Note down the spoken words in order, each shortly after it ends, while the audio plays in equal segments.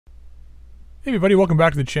Hey everybody, welcome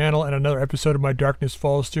back to the channel and another episode of my Darkness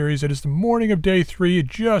Falls series. It is the morning of day 3. It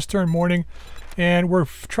just turned morning, and we're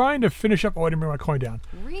trying to finish up. Oh, I didn't bring my coin down.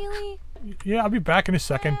 Really? Yeah, I'll be back in a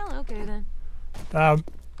second. Well, okay then.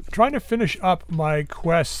 Trying to finish up my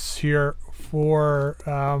quests here for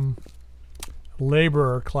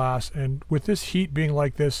laborer class, and with this heat being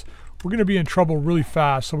like this, we're going to be in trouble really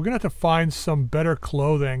fast. So we're going to have to find some better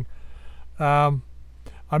clothing. I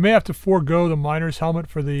may have to forego the miner's helmet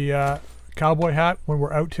for the cowboy hat when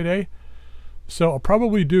we're out today, so I'll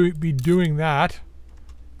probably be doing that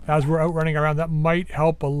as we're out running around. That might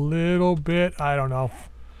help a little bit. I don't know.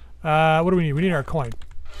 What do we need? We need our coin.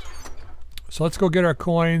 So let's go get our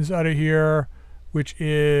coins out of here, which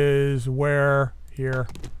is where here.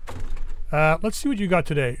 Let's see what you got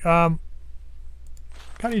today. Got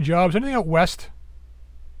any jobs? Anything out west?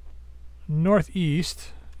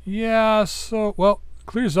 Northeast? Yeah. So well,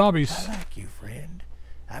 clear zombies. I like you, friend.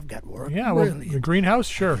 I've got work. Yeah, well, brilliant. the greenhouse,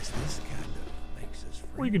 sure. This kind of makes us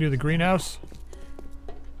We can do the greenhouse.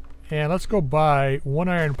 And let's go buy one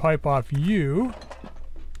iron pipe off you.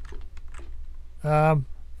 Actually,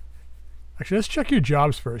 let's check your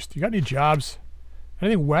jobs first. You got any jobs?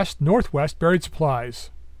 Anything west, northwest, buried supplies?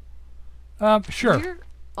 Sure.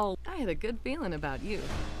 I had a good feeling about you.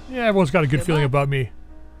 Yeah, everyone's got a good feeling about me.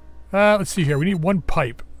 Let's see here. We need one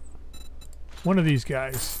pipe. One of these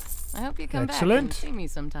guys. I hope you come back Excellent. and see me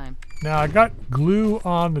sometime. Now I got glue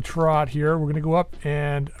on the trot here. We're gonna go up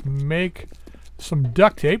and make some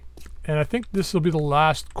duct tape, and I think this will be the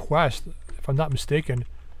last quest, if I'm not mistaken.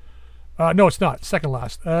 No, it's not. Second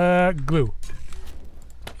last. Glue.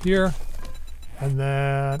 Here, and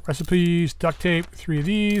then recipes, duct tape. 3 of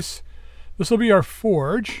these. This will be our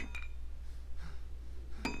forge.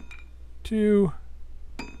 2,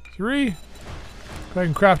 3. Go ahead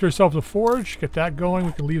and craft ourselves a forge. Get that going.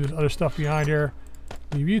 We can leave this other stuff behind here.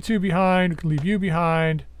 Leave you two behind. We can leave you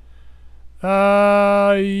behind.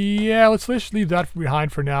 Yeah, let's leave that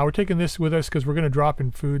behind for now. We're taking this with us because we're going to drop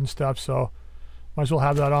in food and stuff, so might as well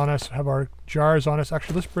have that on us. Have our jars on us.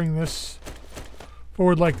 Actually, let's bring this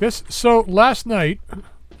forward like this. So last night,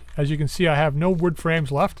 as you can see, I have no wood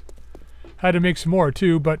frames left. Had to make some more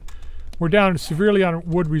too, but we're down severely on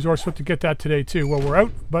wood resource. We'll have to get that today too while we're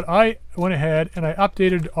out. But I went ahead and I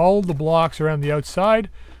updated all the blocks around the outside.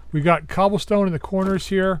 We got cobblestone in the corners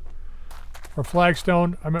here, or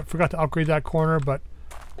flagstone. I forgot to upgrade that corner, but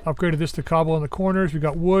upgraded this to cobble in the corners. We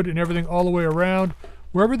got wood and everything all the way around.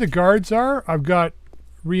 Wherever the guards are, I've got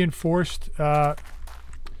reinforced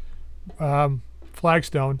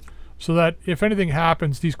flagstone, so that if anything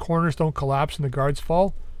happens, these corners don't collapse and the guards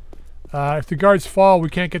fall. If the guards fall, we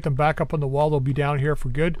can't get them back up on the wall. They'll be down here for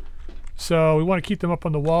good. So we want to keep them up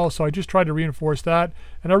on the wall. So I just tried to reinforce that.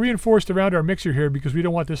 And I reinforced around our mixer here because we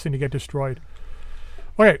don't want this thing to get destroyed.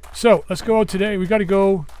 Okay, so let's go out today. We got to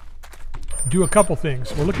go do a couple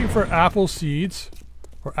things. We're looking for apple seeds,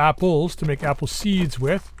 or apples to make apple seeds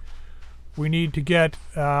with. We need to get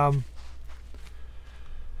as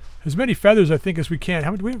many feathers, I think, as we can.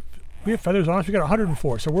 How many do we have feathers on us? We got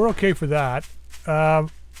 104, so we're okay for that.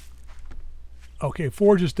 Okay,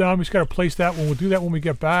 forge is done. We just got to place that one. We'll do that when we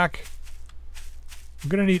get back. We're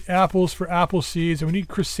going to need apples for apple seeds, and we need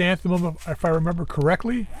chrysanthemum, if I remember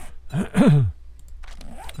correctly.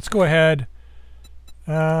 Let's go ahead.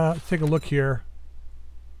 Let's take a look here.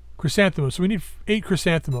 Chrysanthemums. So we need 8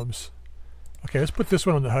 chrysanthemums. Okay, let's put this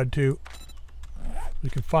one on the HUD too. We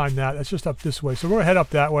can find that. That's just up this way. So we're going to head up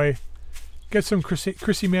that way. Get some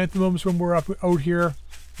chrysanthemums when we're out here,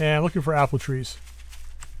 and looking for apple trees.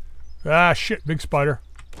 Ah, shit, big spider.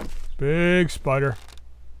 Big spider.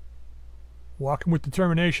 Walking with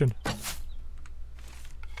determination.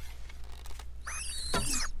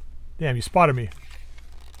 Damn, you spotted me.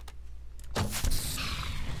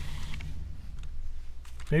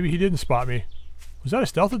 Maybe he didn't spot me. Was that a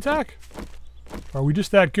stealth attack? Or are we just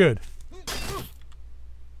that good? A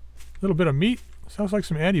little bit of meat. Sounds like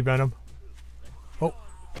some anti-venom. Oh.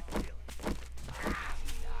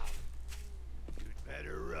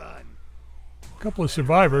 Couple of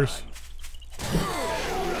survivors.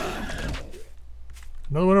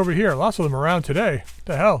 Another one over here. Lots of them around today. What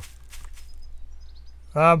the hell?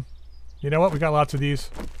 You know what? We got lots of these.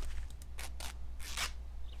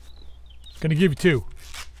 Gonna give you 2.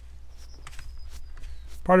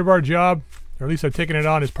 Part of our job, or at least I've taken it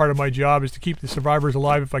on as part of my job, is to keep the survivors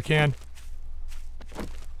alive if I can.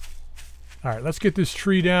 Alright, let's get this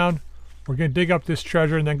tree down. We're gonna dig up this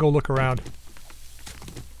treasure and then go look around.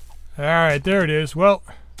 Alright, there it is. Well,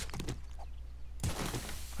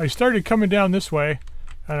 I started coming down this way,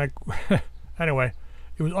 and anyway,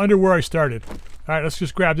 it was under where I started. Alright, let's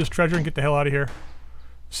just grab this treasure and get the hell out of here.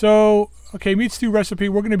 So, okay, meat stew recipe.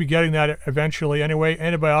 We're going to be getting that eventually anyway.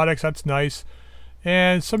 Antibiotics, that's nice.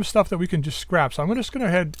 And some stuff that we can just scrap. So I'm just going to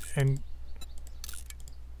head and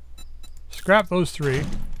scrap those 3.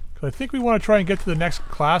 Because I think we want to try and get to the next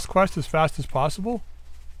class quest as fast as possible.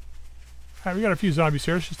 Alright, we got a few zombies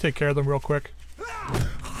here. Let's just take care of them real quick.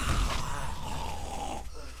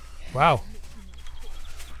 Wow.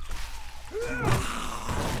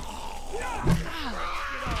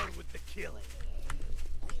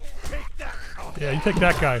 Yeah, you take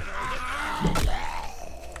that guy.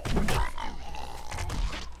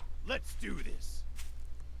 Let's do this.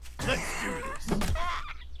 Let's do this.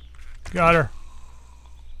 Got her.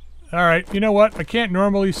 Alright, you know what? I can't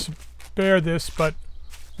normally spare this, but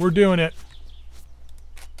we're doing it.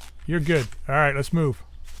 You're good. Alright, let's move.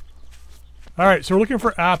 Alright, so we're looking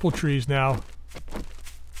for apple trees now.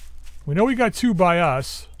 We know we got 2 by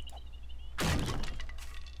us.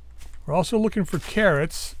 We're also looking for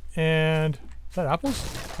carrots and... Is that apples?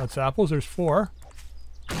 That's apples. There's 4.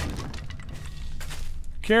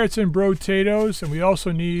 Carrots and potatoes, and we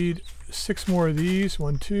also need 6 more of these.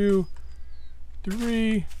 1, 2,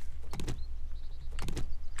 3,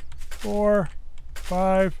 4,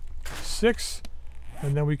 5, 6.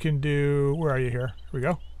 And then we can do... Where are you here? Here we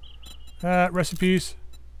go. Recipes.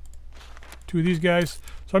 2 of these guys.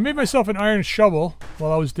 So I made myself an iron shovel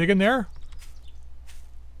while I was digging there.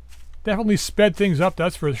 Definitely sped things up,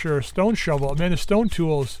 that's for sure. Stone shovel. Man, the stone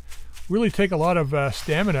tools really take a lot of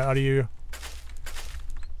stamina out of you.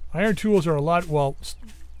 Iron tools are a lot, well,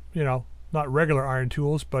 you know, not regular iron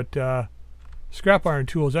tools, but scrap iron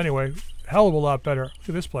tools anyway. Hell of a lot better. Look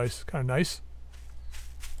at this place. Kind of nice.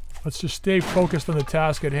 Let's just stay focused on the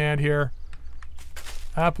task at hand here.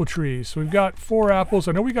 Apple trees. So we've got 4 apples.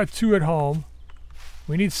 I know we got 2 at home.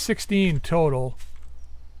 We need 16 total.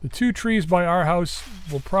 The 2 trees by our house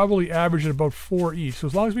will probably average at about 4 each. So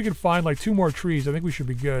as long as we can find like 2 more trees, I think we should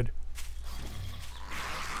be good.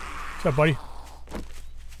 What's up, buddy?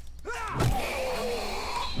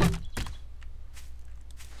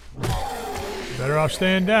 Better off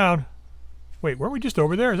staying down. Wait, weren't we just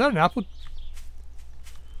over there? Is that an apple?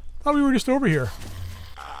 I thought we were just over here.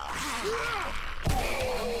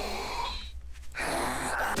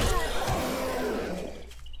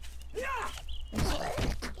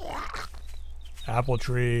 Apple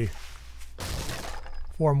tree.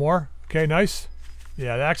 4 more. Okay, nice.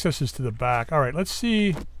 Yeah, the access is to the back. Alright, let's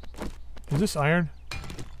see. Is this iron?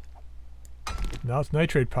 No, it's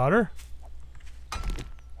nitrate powder.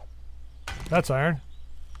 That's iron.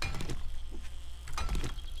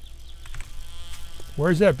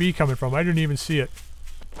 Where's that bee coming from? I didn't even see it.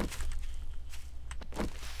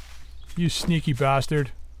 You sneaky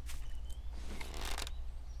bastard.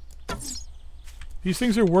 These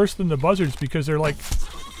things are worse than the buzzards because they're like...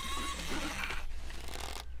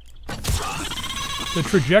 The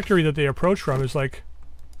trajectory that they approach from is like...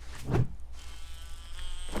 And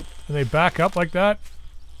they back up like that.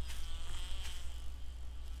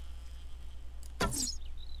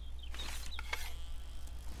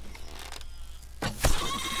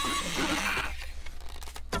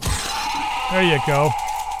 There you go.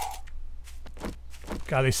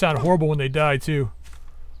 God, they sound horrible when they die too.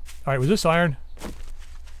 Alright, was this iron?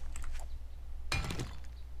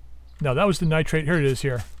 No, that was the nitrate. Here it is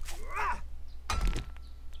here.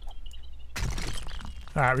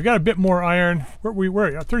 Alright, we got a bit more iron. Where we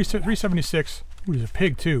were? 376. Ooh, there's a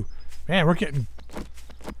pig too. Man, we're getting...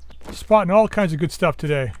 Spotting all kinds of good stuff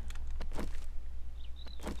today.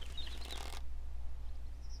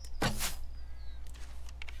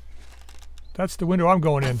 That's the window I'm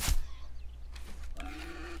going in.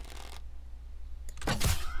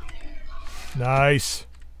 Nice.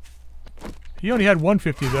 He only had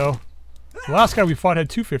 150 though. The last guy we fought had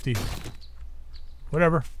 250.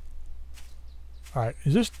 Whatever. Alright,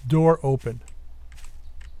 is this door open?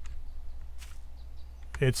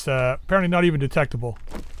 It's apparently not even detectable.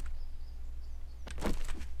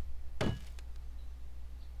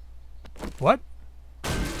 What?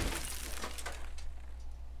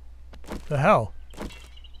 The hell? What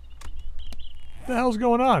the hell's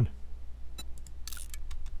going on?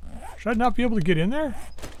 Should I not be able to get in there?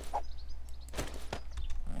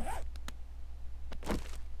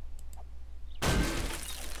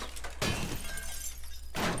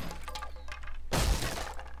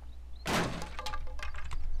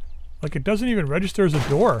 Like it doesn't even register as a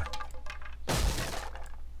door.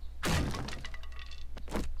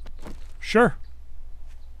 Sure.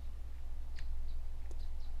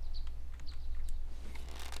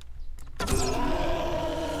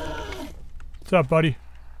 What's up, buddy?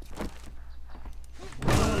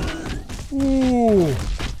 Ooh.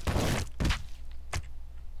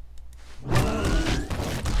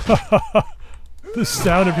 The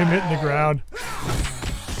sound of him hitting the ground.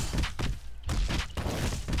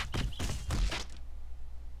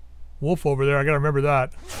 Wolf over there, I gotta remember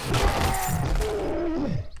that.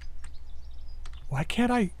 Why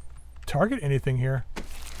can't I target anything here?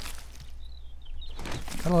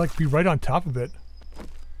 Gotta like be right on top of it.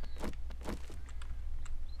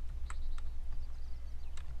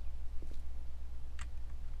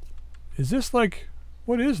 Is this like,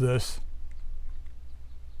 what is this?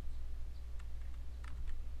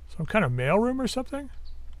 Some kind of mailroom or something?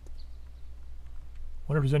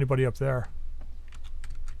 Wonder if there's anybody up there.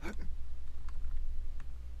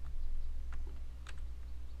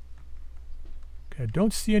 Okay, I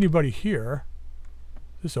don't see anybody here.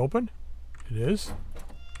 Is this open? It is.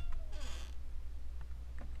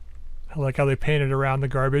 I like how they painted around the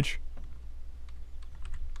garbage.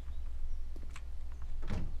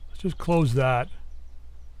 Let's just close that.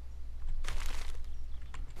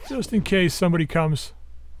 Just in case somebody comes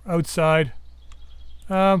outside.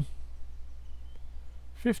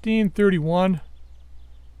 1531,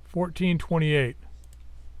 1428.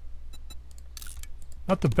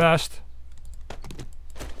 Not the best,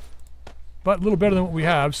 but a little better than what we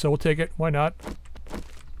have, so we'll take it. Why not?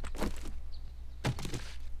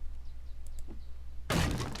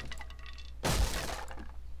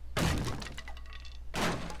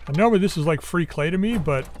 And normally this is like free clay to me,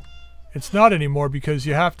 but it's not anymore because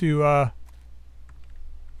you have to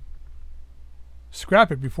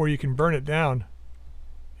scrap it before you can burn it down.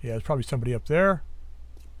 Yeah, there's probably somebody up there.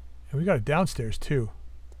 And we got it downstairs too.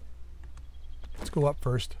 Let's go up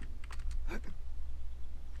first.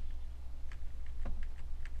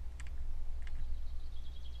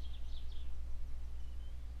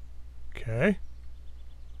 Okay.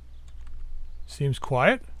 Seems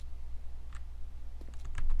quiet.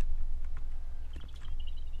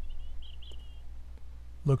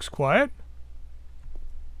 Looks quiet.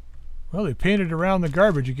 Well, they painted around the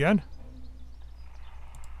garbage again.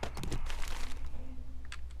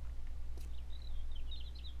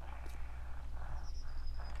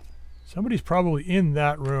 Somebody's probably in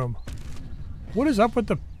that room. What is up with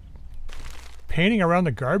the painting around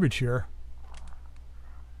the garbage here?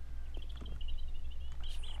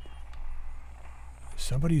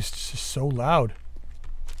 Somebody's just so loud.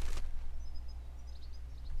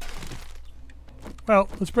 Well,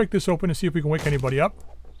 let's break this open and see if we can wake anybody up.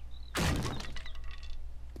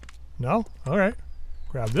 No? Alright.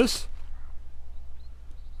 Grab this.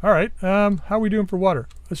 Alright, how are we doing for water?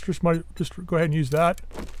 Let's just go ahead and use that.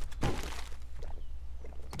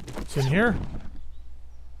 It's in here.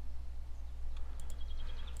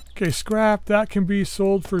 Okay, scrap. That can be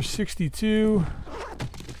sold for 62.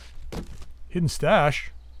 Hidden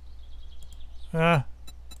stash. Scrap.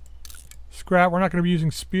 We're not going to be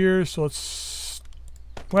using spears, so let's...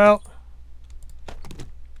 Well...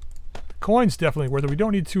 Coin's definitely worth it. We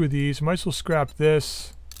don't need 2 of these. Might as well scrap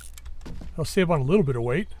this. I'll save on a little bit of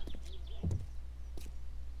weight.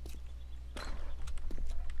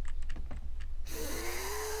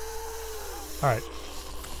 Alright.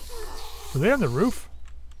 Were they on the roof?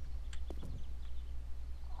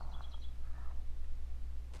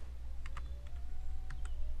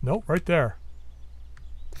 Nope, right there.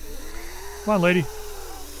 Come on, lady.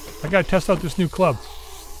 I gotta test out this new club.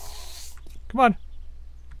 Come on.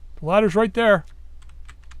 The ladder's right there.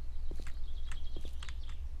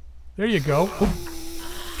 There you go. Oop.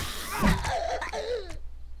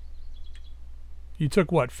 You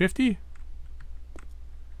took what, 50?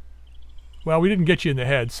 Well, we didn't get you in the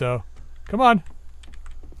head, so... Come on.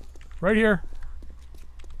 Right here.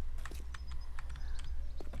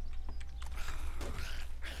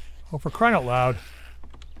 Oh, for crying out loud.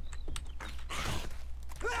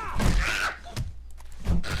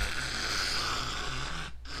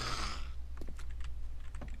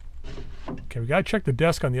 Okay, we gotta check the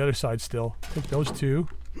desk on the other side still. Take those 2.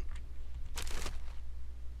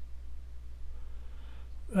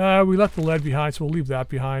 We left the lead behind, so we'll leave that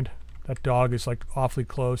behind. That dog is like awfully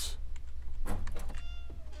close.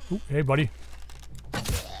 Ooh, hey, buddy.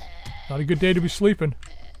 Not a good day to be sleeping.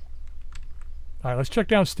 Alright, let's check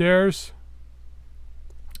downstairs.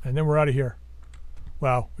 And then we're out of here.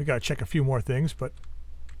 Well, we gotta check a few more things, but...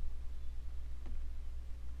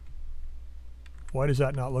 Why does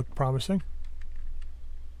that not look promising?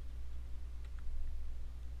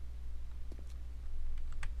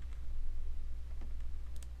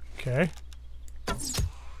 Okay.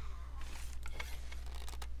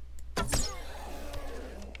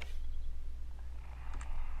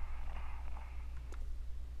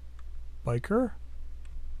 Biker.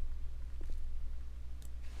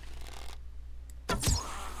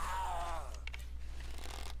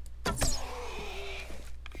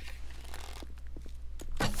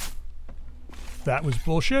 That was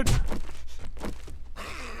bullshit.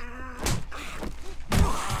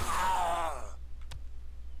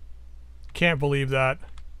 Can't believe that.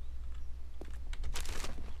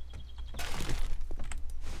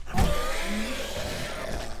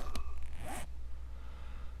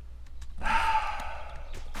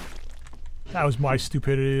 That was my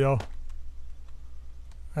stupidity, though.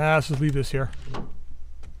 Let's just leave this here.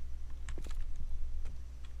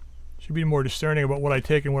 Should be more discerning about what I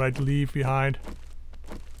take and what I leave behind.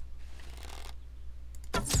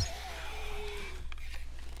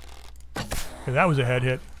 Okay, that was a head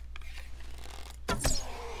hit.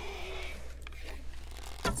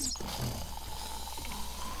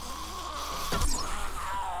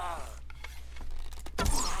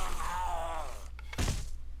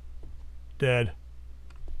 Dead.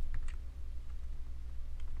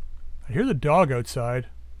 I hear the dog outside.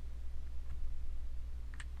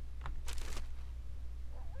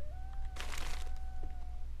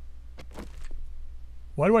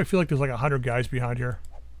 Why do I feel like there's like 100 guys behind here?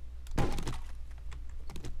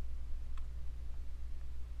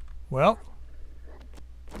 Well,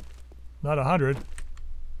 not 100.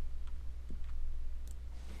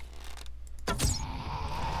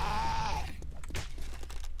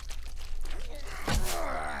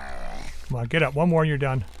 Come on, get up. One more and you're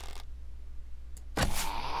done.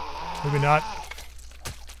 Maybe not.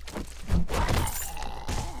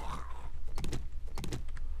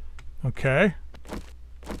 Okay.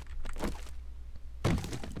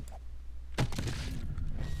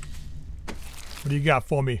 What do you got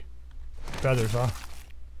for me? Feathers, huh?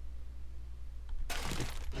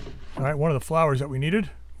 Alright, one of the flowers that we needed.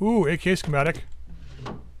 Ooh, AK schematic.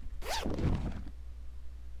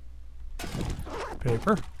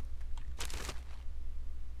 Paper.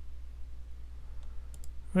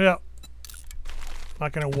 Yeah.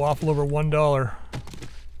 Not gonna waffle over $1.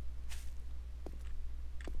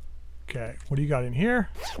 Okay, what do you got in here?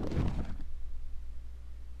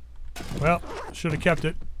 Well, should have kept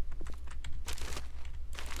it.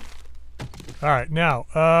 Alright, now,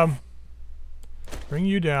 bring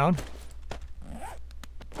you down.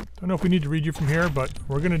 Don't know if we need to read you from here, but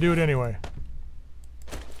we're gonna do it anyway.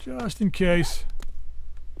 Just in case.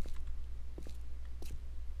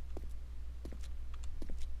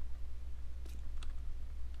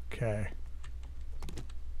 Okay.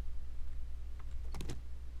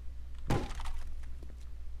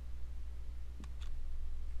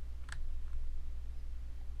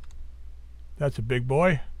 That's a big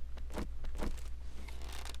boy.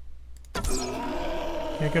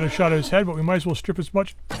 Can't get a shot at his head, but we might as well strip as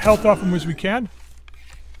much health off him as we can.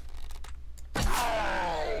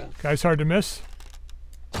 Guy's hard to miss.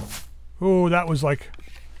 Ooh, that was like...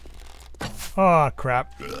 Ah,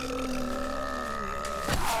 crap.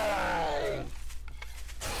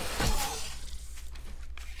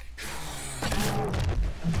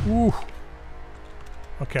 Ooh.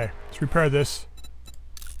 Okay, let's repair this.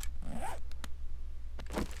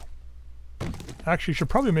 Actually, should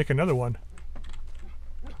probably make another one.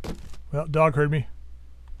 Well, dog heard me.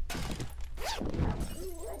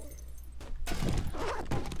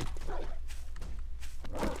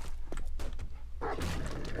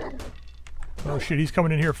 Oh shit, he's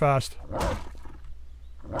coming in here fast.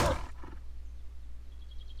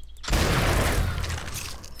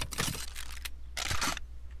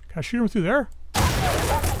 Can I shoot him through there?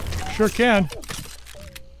 Sure can.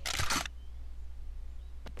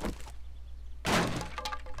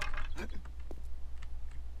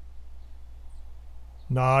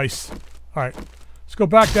 Nice. Alright. Let's go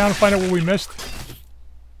back down and find out what we missed.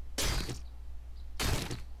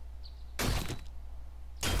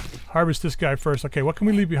 Harvest this guy first. Okay, what can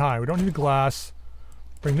we leave behind? We don't need the glass.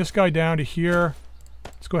 Bring this guy down to here.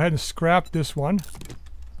 Let's go ahead and scrap this one.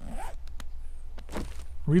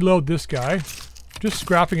 Reload this guy. Just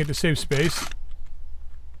scrapping it to save space.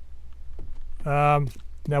 Now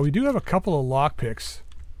we do have a couple of lockpicks.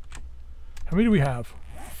 How many do we have?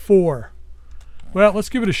 4. Well, let's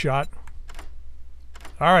give it a shot.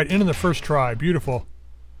 Alright, in the first try. Beautiful.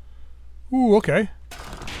 Ooh, okay.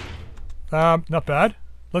 Not bad.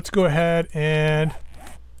 Let's go ahead and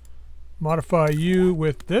modify you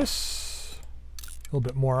with this. A little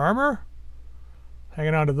bit more armor.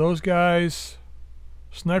 Hanging on to those guys.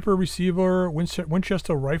 Sniper receiver,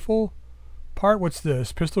 Winchester rifle part. What's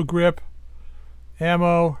this? Pistol grip,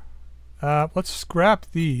 ammo. Let's scrap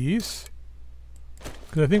these.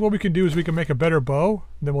 Because I think what we can do is we can make a better bow.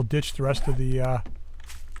 And then we'll ditch the rest of the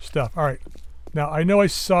stuff. Alright. Now, I know I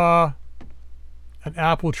saw an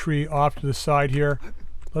apple tree off to the side here.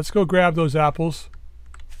 Let's go grab those apples.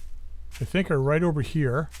 I think are right over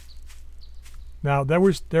here. Now, there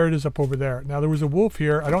it is up over there. Now, there was a wolf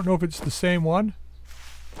here. I don't know if it's the same one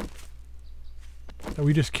that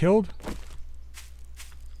we just killed.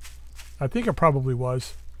 I think it probably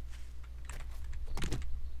was.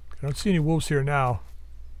 I don't see any wolves here now.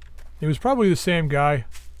 It was probably the same guy.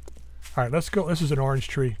 Alright, let's go. This is an orange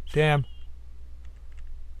tree. Damn.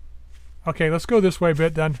 Okay, let's go this way a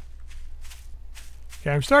bit then.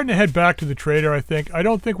 Okay, I'm starting to head back to the trader, I think. I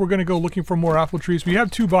don't think we're going to go looking for more apple trees. We have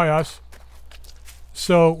 2 by us.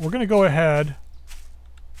 So we're going to go ahead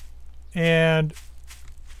and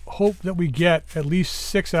hope that we get at least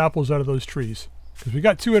 6 apples out of those trees. Because we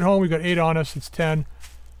got 2 at home, we got 8 on us, it's 10.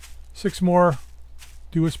 6 more.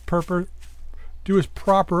 Do as proper.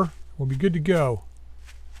 We'll be good to go.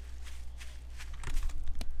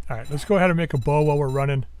 Alright, let's go ahead and make a bow while we're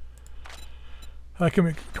running. I can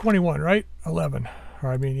make 21, right? 11.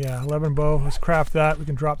 Or I mean, yeah, 11 bow. Let's craft that. We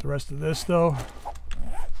can drop the rest of this, though.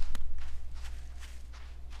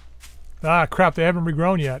 Ah, crap, they haven't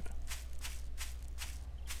regrown yet.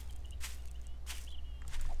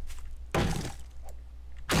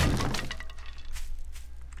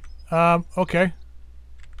 Okay.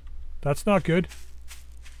 That's not good.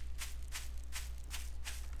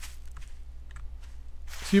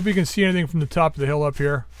 See if we can see anything from the top of the hill up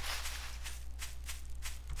here.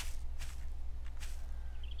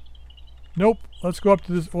 Nope. Let's go up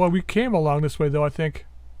to this. Well, we came along this way, though, I think.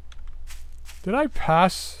 Did I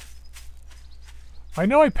pass? I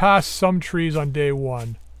know I passed some trees on day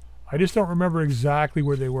 1. I just don't remember exactly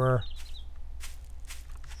where they were.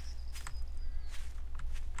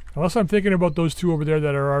 Unless I'm thinking about those 2 over there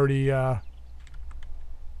that are already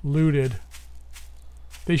looted.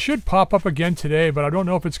 They should pop up again today, but I don't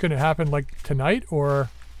know if it's going to happen like tonight or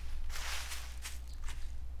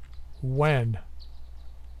when.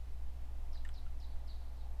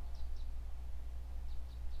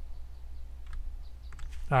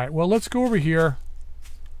 Alright, well, let's go over here.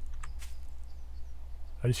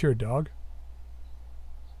 I just hear a dog?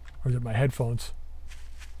 Or is it my headphones?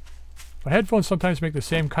 My headphones sometimes make the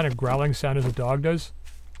same kind of growling sound as a dog does.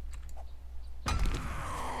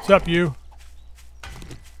 What's up, you?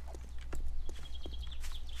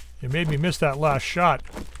 You made me miss that last shot.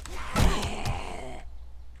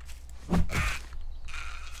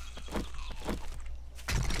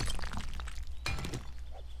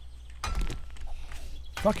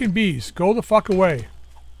 Fucking bees, go the fuck away.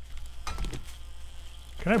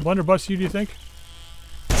 Can I blunderbuss you, do you think?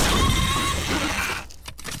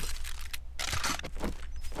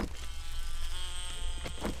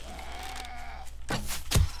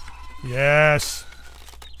 Yes.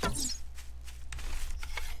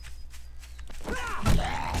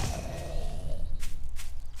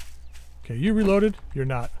 Okay, you reloaded? You're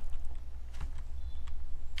not.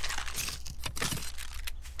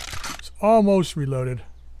 It's almost reloaded.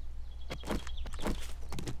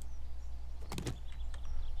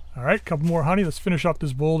 Alright, couple more honey. Let's finish up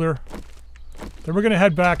this boulder. Then we're going to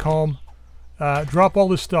head back home. Drop all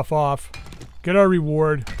this stuff off. Get our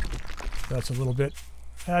reward. That's a little bit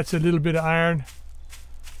of iron.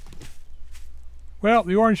 Well,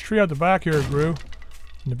 the orange tree out the back here grew.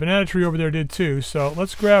 And the banana tree over there did too. So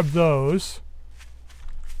let's grab those.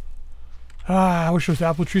 I wish those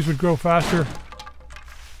apple trees would grow faster.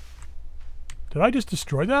 Did I just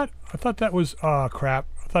destroy that? I thought that was... Oh, crap.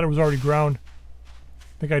 I thought it was already grown.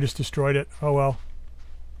 I think I just destroyed it. Oh, well.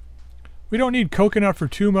 We don't need coconut for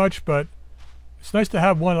too much, but it's nice to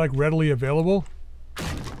have one, like, readily available.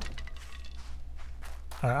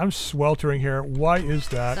 I'm sweltering here. Why is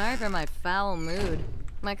that? Sorry for my foul mood.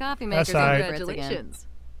 My coffee maker's congratulations.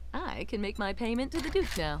 I can make my payment to the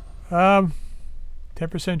Duke now.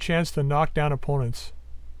 10% chance to knock down opponents.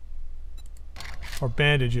 Or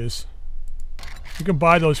bandages. You can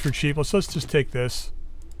buy those for cheap. Let's just take this.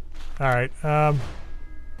 Alright.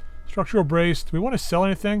 Structural brace. Do we want to sell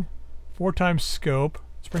anything? 4 times scope.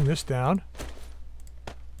 Let's bring this down.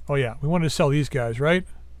 Oh yeah, we wanted to sell these guys, right?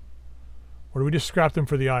 Or do we just scrap them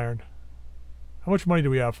for the iron? How much money do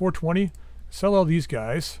we have? 420? Sell all these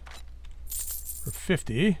guys for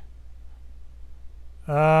 50.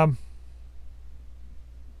 I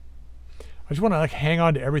just want to like hang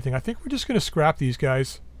on to everything. I think we're just going to scrap these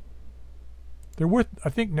guys. They're worth, I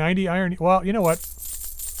think, 90 iron. Well, you know what?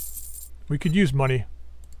 We could use money.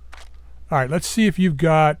 Alright, let's see if you've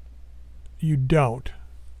got... You don't.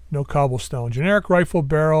 No cobblestone. Generic rifle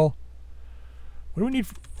barrel. What do we need?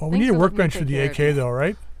 Well, we need a workbench for the AK though,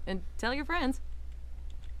 right? And tell your friends.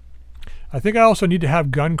 I think I also need to have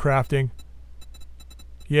gun crafting.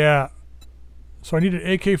 Yeah. So I need an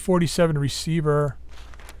AK-47 receiver.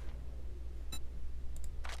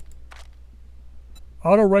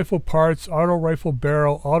 auto rifle parts, auto rifle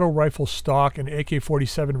barrel, auto rifle stock, and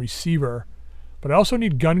AK-47 receiver. But I also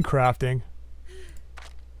need gun crafting.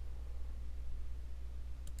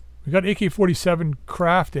 We got AK-47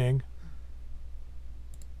 crafting.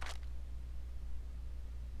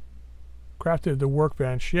 Crafted the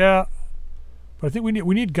workbench, yeah. But I think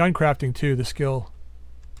we need gun crafting too, the skill.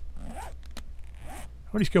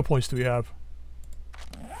 How many skill points do we have?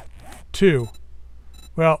 2.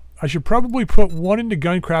 Well, I should probably put 1 into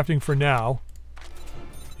gun crafting for now,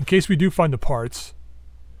 in case we do find the parts.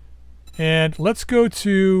 And let's go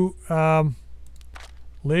to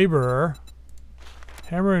laborer,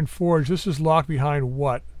 hammer and forge. This is locked behind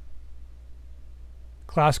what?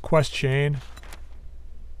 Class quest chain.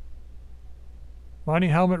 Mining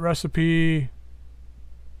helmet recipe.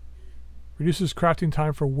 Reduces crafting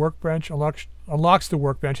time for workbench. Unlocks the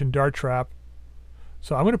workbench and dart trap.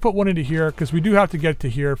 So I'm going to put 1 into here because we do have to get to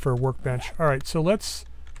here for a workbench. Alright, so let's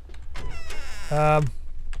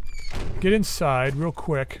get inside real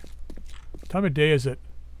quick. What time of day is it?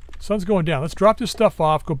 Sun's going down. Let's drop this stuff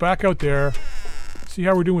off, go back out there, see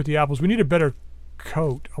how we're doing with the apples. We need a better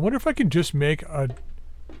coat. I wonder if I can just make a...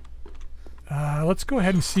 let's go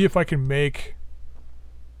ahead and see if I can make...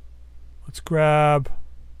 Let's grab...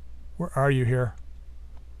 Where are you here?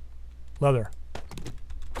 Leather.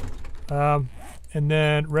 And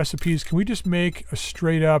then recipes. Can we just make a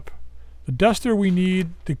straight up... The duster we need,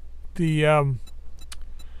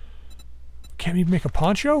 can't we make a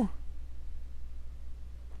poncho?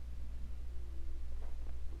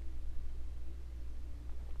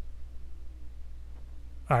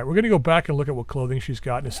 Alright, we're going to go back and look at what clothing she's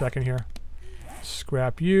got in a second here.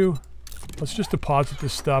 Scrap you. Let's just deposit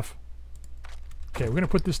this stuff. Okay, we're going to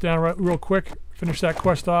put this down real quick. Finish that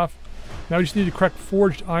quest off. Now we just need to collect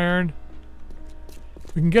forged iron.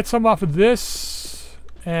 We can get some off of this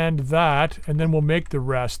and that, and then we'll make the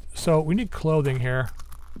rest. So we need clothing here.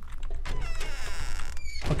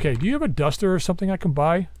 Okay, do you have a duster or something I can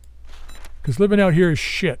buy? Because living out here is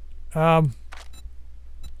shit. Man,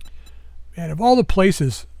 of all the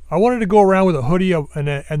places, I wanted to go around with a hoodie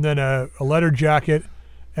and then a leather jacket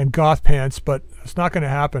and goth pants, but it's not going to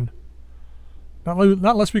happen. Not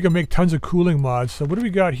unless we can make tons of cooling mods. So what do we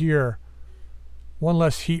got here? 1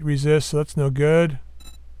 less heat resist, so that's no good.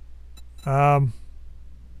 Can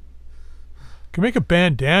make a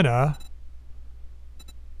bandana.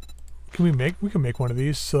 We can make one of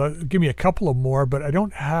these. So that'll give me a couple of more, but I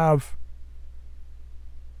don't have...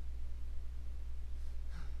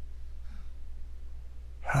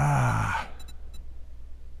 The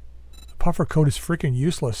puffer coat is freaking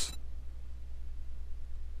useless.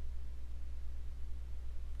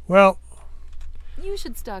 Well, you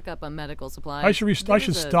should stock up on medical supplies. I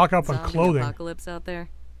should stock up on clothing. Apocalypse out there.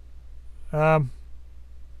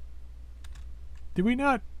 Did we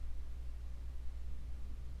not?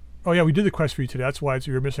 Oh yeah, we did the quest for you today. That's why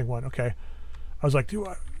you were missing one. Okay, I was like,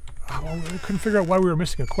 I couldn't figure out why we were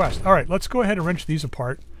missing a quest. All right, let's go ahead and wrench these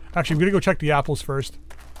apart. Actually, we're gonna go check the apples first.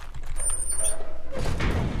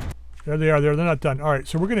 There they are. They're not done. All right,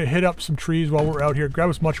 so we're gonna hit up some trees while we're out here. Grab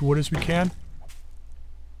as much wood as we can.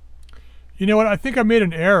 You know what? I think I made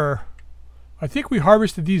an error. I think we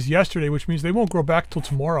harvested these yesterday, which means they won't grow back till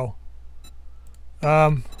tomorrow.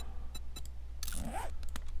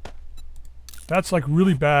 That's like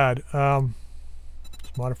really bad.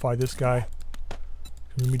 Let's modify this guy.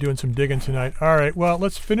 I'm gonna be doing some digging tonight. Alright, well,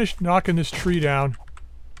 let's finish knocking this tree down.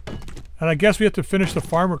 And I guess we have to finish the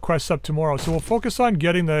farm requests up tomorrow. So we'll focus on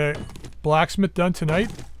getting the blacksmith done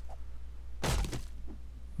tonight.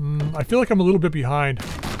 I feel like I'm a little bit behind.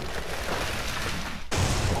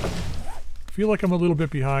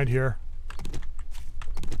 Here.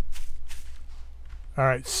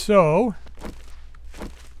 Alright, so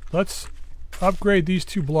let's upgrade these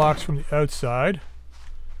 2 blocks from the outside,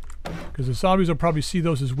 because the zombies will probably see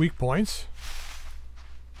those as weak points.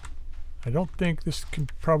 I don't think this can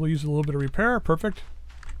probably use a little bit of repair. Perfect.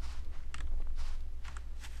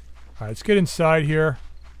 Alright, let's get inside here.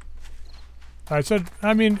 Alright, so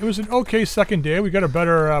I mean, it was an okay second day. We got a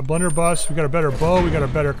better blunderbuss, we got a better bow, we got a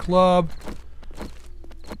better club.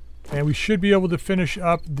 And we should be able to finish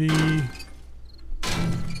up the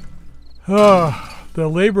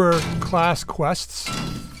labor class quests.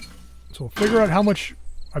 So we'll figure out how much.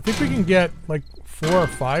 I think we can get like 4 or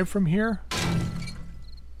 5 from here.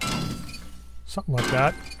 Something like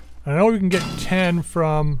that. I know we can get 10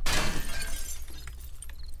 from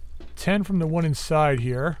the one inside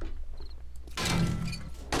here.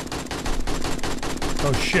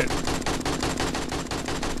 Oh shit.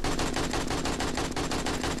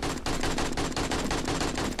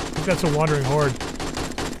 I think that's a wandering horde.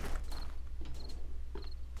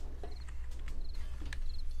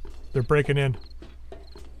 They're breaking in.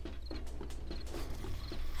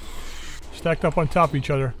 Stacked up on top of each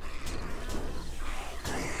other.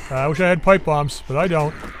 I wish I had pipe bombs, but I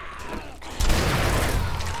don't.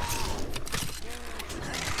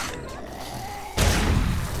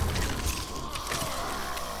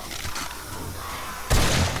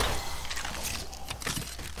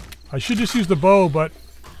 I should just use the bow, but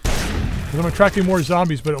because I'm attracting more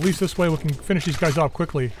zombies, but at least this way we can finish these guys off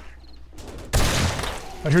quickly.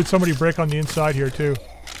 I heard somebody break on the inside here too.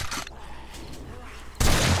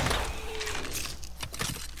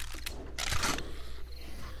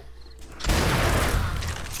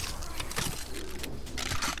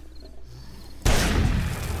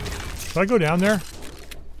 Should I go down there?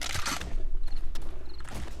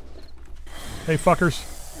 Hey fuckers.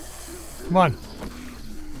 Come on.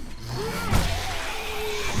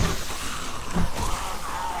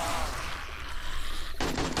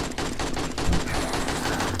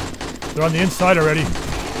 They're on the inside already.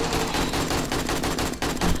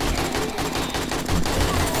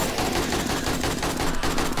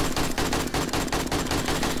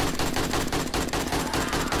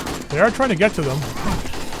 They are trying to get to them.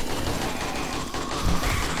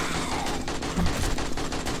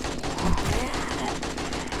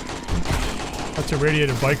 That's a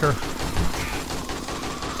radiated biker.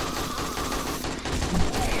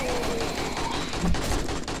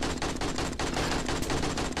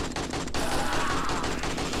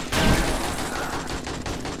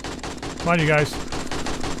 Come on, you guys.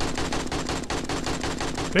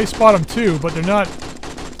 They spot them too, but they're not.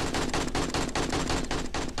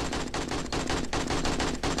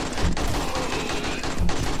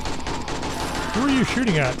 Who are you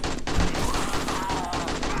shooting at?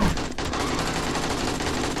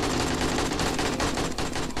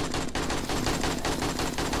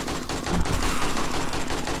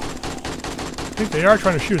 I think they are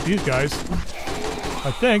trying to shoot at these guys.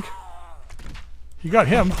 I think. You got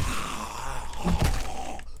him.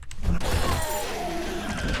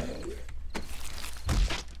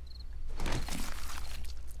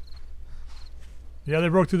 Yeah, they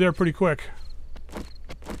broke through there pretty quick.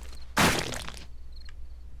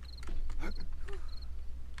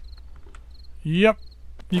 Yep.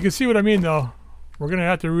 You can see what I mean, though. We're going to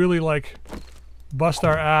have to really, like, bust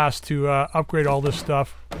our ass to upgrade all this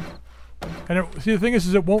stuff. And see, the thing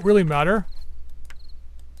is it won't really matter.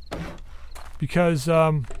 Because,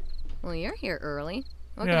 well, you're here early.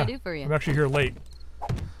 What can I do for you? I'm actually here late.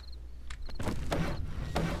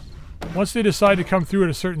 Once they decide to come through at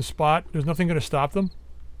a certain spot, there's nothing going to stop them.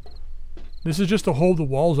 This is just to hold the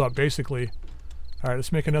walls up, basically. Alright,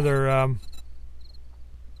 let's make another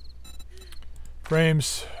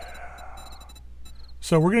frames.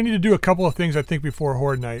 So we're going to need to do a couple of things, I think, before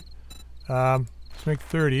Horde Night. Let's make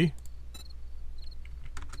 30.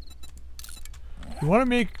 We want to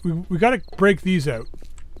make... We got to break these out.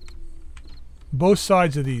 Both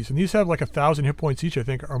sides of these. And these have like 1,000 hit points each, I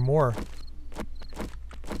think, or more.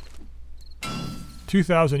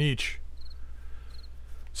 2,000 each.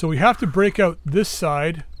 So we have to break out this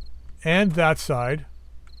side and that side.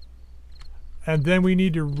 And then we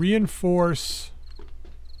need to reinforce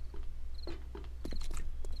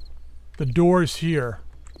the doors here.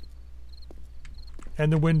 And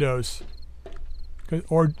the windows.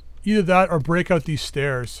 Or either that or break out these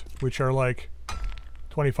stairs, which are like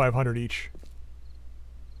 2,500 each.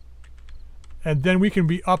 And then we can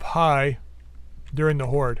be up high during the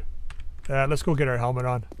Horde. Let's go get our helmet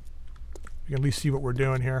on. We can at least see what we're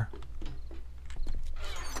doing here.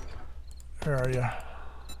 Where are you?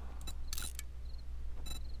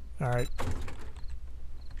 Alright.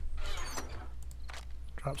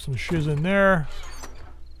 Drop some shiz in there.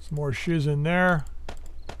 Some more shiz in there.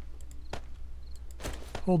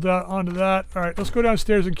 Hold that onto that. Alright, let's go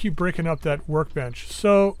downstairs and keep breaking up that workbench.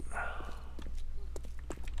 So...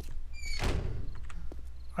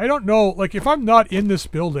 I don't know, like if I'm not in this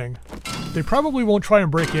building, they probably won't try and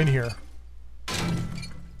break in here.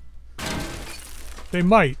 They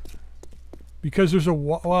might. Because there's a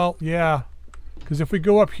well, yeah. Because if we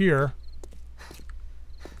go up here,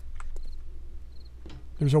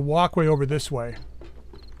 there's a walkway over this way.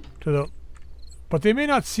 To the, but they may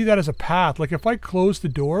not see that as a path. Like if I close the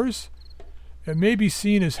doors, it may be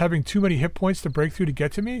seen as having too many hit points to break through to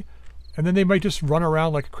get to me. And then they might just run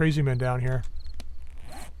around like a crazy man down here.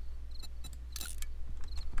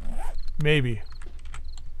 Maybe.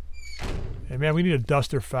 Hey man, we need a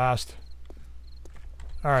duster fast.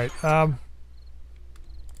 Alright,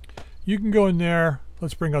 you can go in there.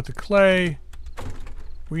 Let's bring out the clay.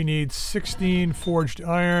 We need 16 forged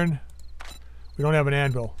iron. We don't have an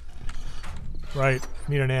anvil. Right,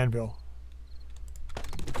 need an anvil.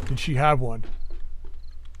 did she have one?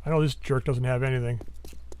 I know this jerk doesn't have anything.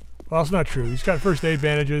 Well, that's not true. He's got first aid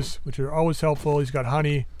bandages, which are always helpful. He's got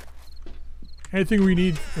honey. Anything we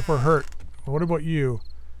need if we're hurt. Well, what about you?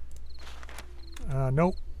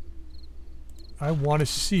 Nope. I want to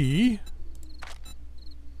see.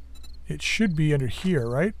 It should be under here,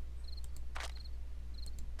 right?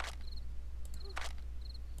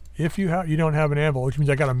 If you don't have an anvil, which means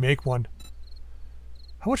I gotta make one.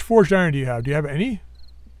 How much forged iron do you have? Do you have any?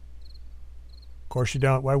 Of course you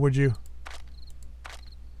don't. Why would you?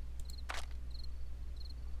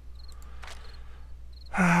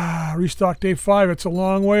 Restock day 5. It's a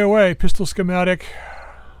long way away. Pistol schematic.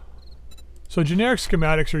 So generic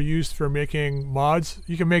schematics are used for making mods.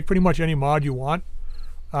 You can make pretty much any mod you want,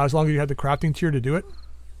 as long as you have the crafting tier to do it.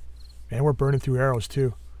 Man, we're burning through arrows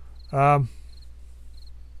too. So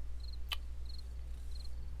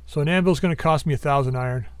an anvil is going to cost me 1,000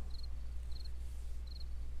 iron.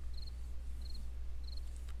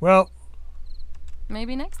 Well,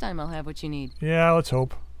 maybe next time I'll have what you need. Yeah, let's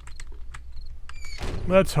hope.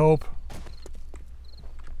 Let's hope.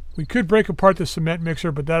 We could break apart the cement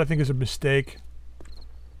mixer, but that I think is a mistake.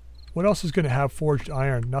 What else is going to have forged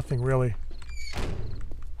iron? Nothing really.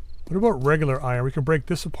 What about regular iron? We can break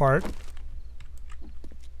this apart.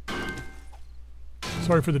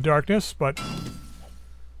 Sorry for the darkness, but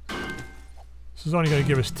this is only going to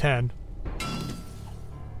give us 10.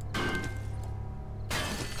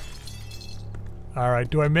 Alright,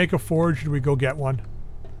 do I make a forge or do we go get one?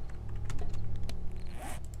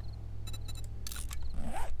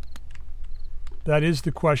 That is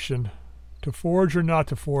the question. To forge or not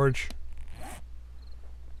to forge?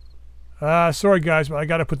 Sorry guys, but I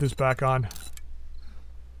gotta put this back on.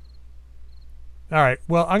 Alright,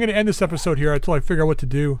 well I'm gonna end this episode here until I figure out what to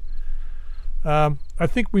do. I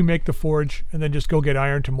think we make the forge and then just go get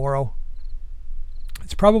iron tomorrow.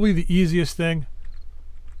 It's probably the easiest thing.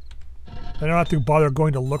 I don't have to bother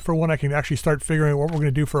going to look for one. I can actually start figuring out what we're going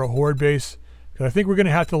to do for a horde base. Because I think we're going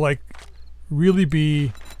to have to like really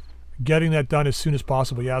be getting that done as soon as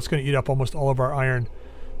possible. Yeah, it's going to eat up almost all of our iron.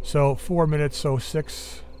 So 4 minutes, so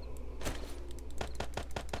 6.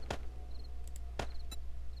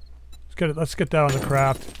 Let's get that on the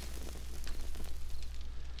craft.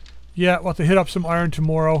 Yeah, we'll have to hit up some iron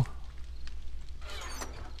tomorrow.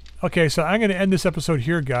 Okay, so I'm going to end this episode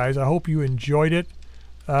here, guys. I hope you enjoyed it.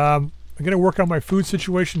 I'm going to work on my food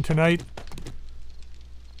situation tonight.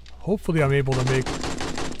 Hopefully I'm able to make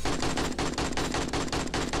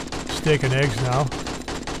steak and eggs now.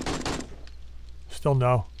 Still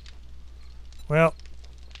no. Well,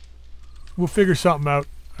 we'll figure something out.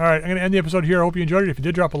 Alright, I'm going to end the episode here. I hope you enjoyed it. If you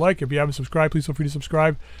did, drop a like. If you haven't subscribed, please feel free to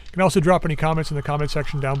subscribe. You can also drop any comments in the comment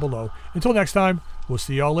section down below. Until next time, we'll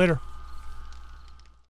see y'all later.